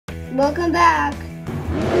Welcome back.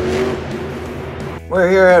 We're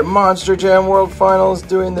here at Monster Jam World Finals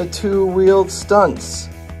doing the two-wheeled stunts.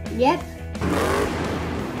 Yep.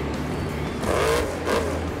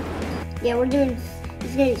 Yeah, we're doing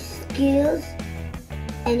skills,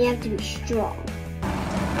 and you have to be strong.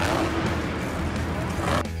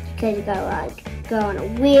 Because you gotta like go on a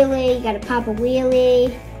wheelie, you gotta pop a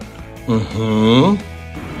wheelie. Mm-hmm.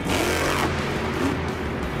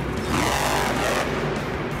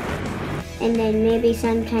 And then maybe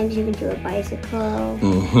sometimes you can do a bicycle.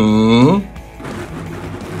 Mm-hmm.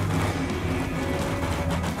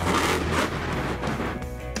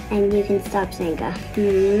 And you can stop saying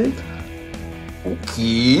mm-hmm.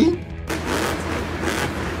 Okay.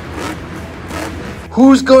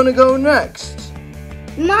 Who's gonna go next?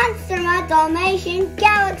 Mutt Dalmatian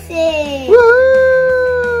Galaxy! Woo!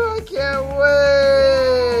 I can't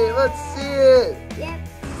wait! Let's see it! Yep.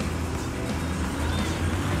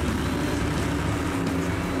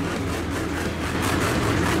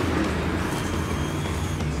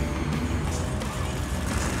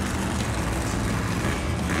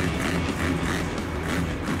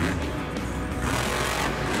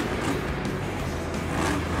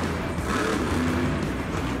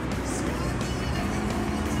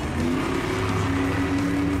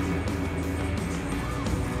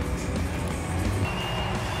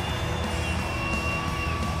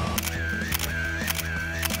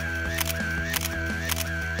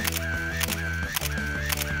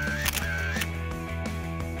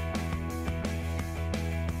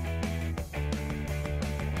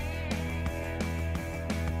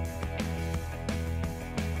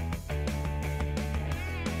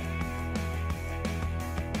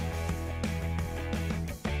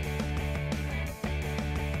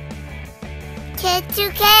 Kids to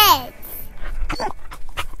kids.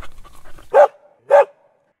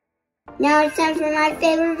 Now it's time for my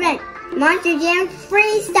favorite event, Monster Jam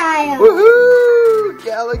Freestyle. Woohoo!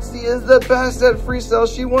 Galaxy is the best at freestyle.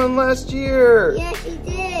 She won last year. Yes, she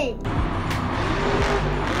did.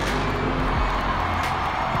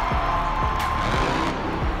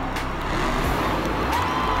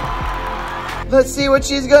 Let's see what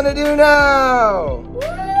she's gonna do now. Woo!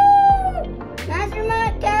 Master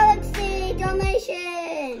Mutt Galaxy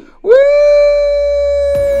Dalmatian. Woo!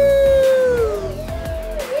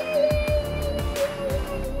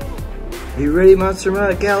 You ready, Monster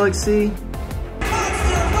Mutt Galaxy?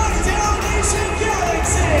 Monster Mutt Dalmatian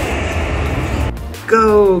Galaxy!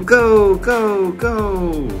 Go, go, go,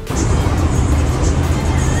 go!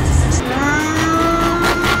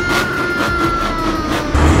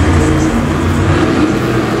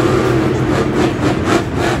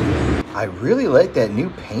 I really like that new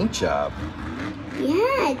paint job.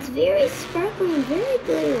 Yeah, it's very sparkling, very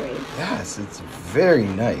glittery. Yes, it's very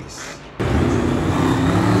nice.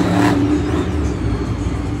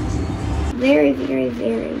 Very, very,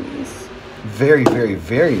 very nice. Very, very,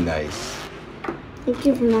 very nice. Thank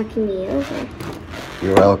you for knocking me over.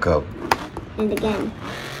 You're welcome. And again.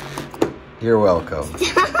 You're welcome.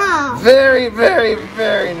 Stop! Very, very,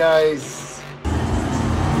 very nice.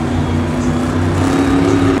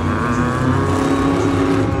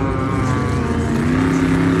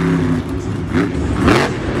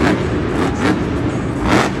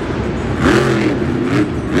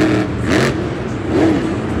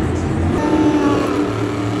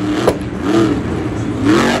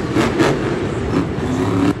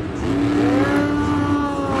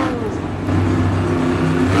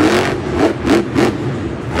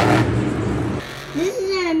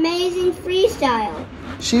 Freestyle.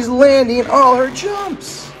 She's landing all her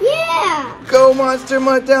jumps. Yeah. Go Monster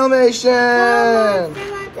Mutt Dalmatian. Go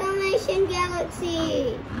Monster Mutt Dalmatian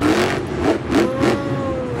Galaxy.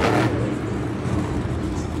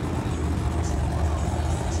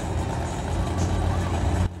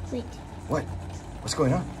 Wait. What? What's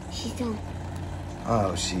going on? She's done.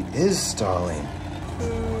 Oh, she is stalling.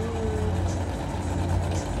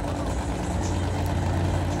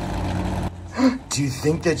 Do you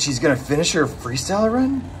think that she's gonna finish her freestyle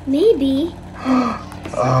run? Maybe.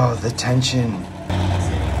 Oh, the tension.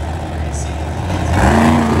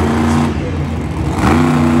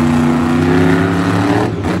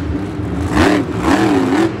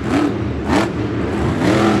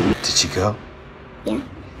 Did she go? Yeah.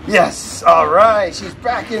 Yes, all right, she's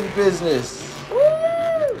back in business.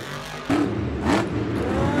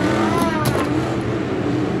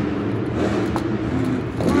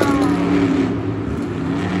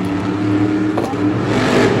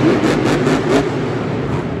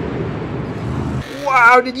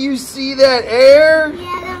 Wow, did you see that air?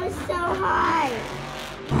 Yeah, that was so high.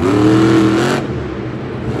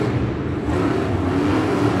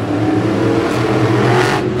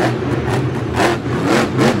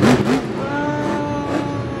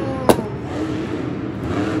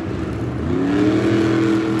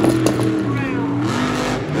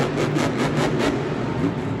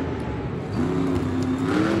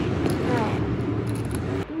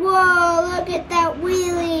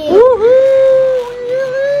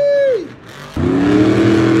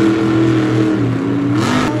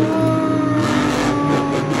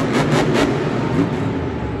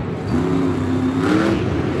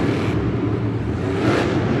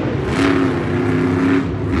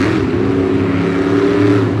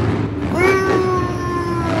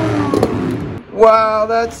 Wow,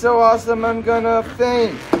 that's so awesome. I'm gonna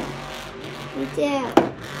faint. Me too.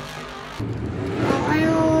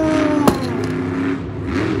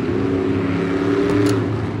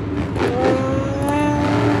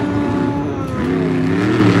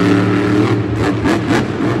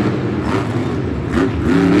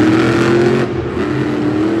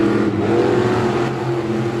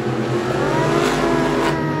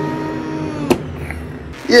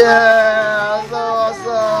 Yeah, so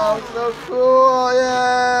awesome, so cool,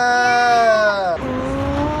 yeah.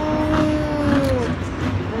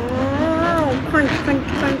 Crunch, crunch,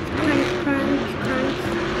 crunch, crunch, crunch, crunch.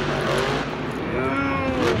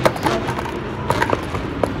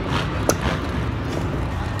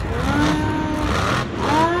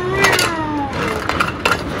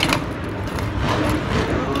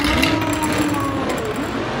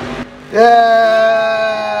 Yeah,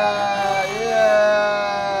 yeah.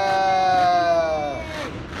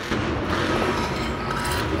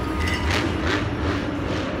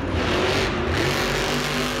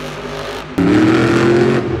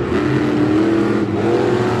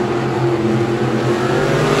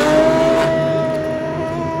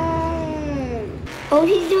 Oh,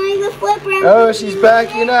 she's doing the flip round. Oh, she's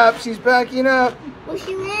backing up. She's backing up. Will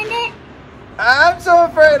she land it? I'm so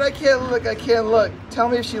afraid. I can't look. I can't look. Tell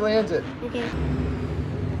me if she lands it. Okay.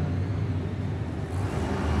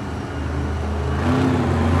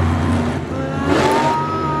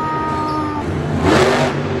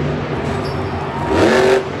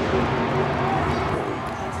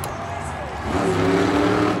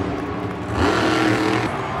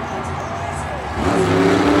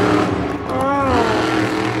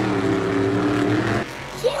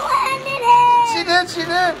 She landed it. She did. She did.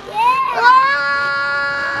 Yeah. Ah!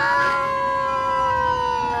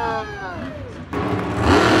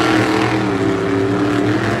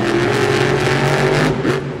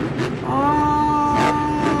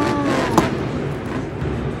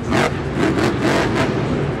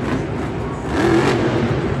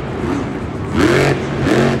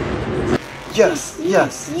 Yes,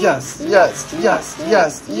 yes, yes, yes, yes,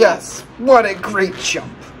 yes, yes. What a great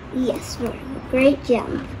jump. Yes, great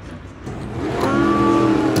jump.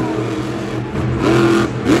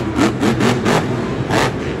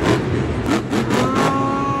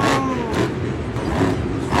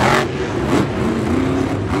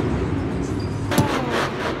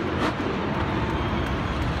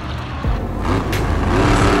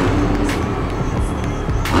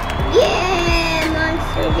 Yeah,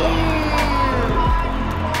 monster jam.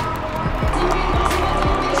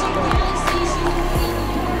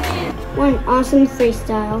 What an awesome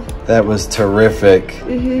freestyle. That was terrific.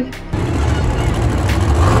 Mm-hmm.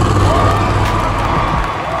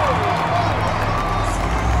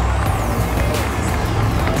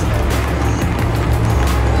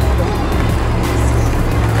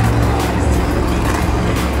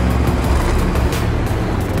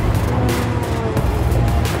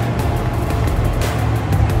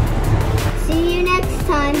 See you next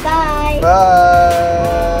time. Bye. Bye.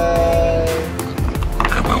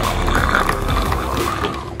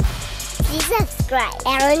 Please subscribe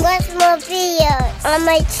and watch more videos on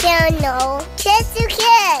my channel. Just to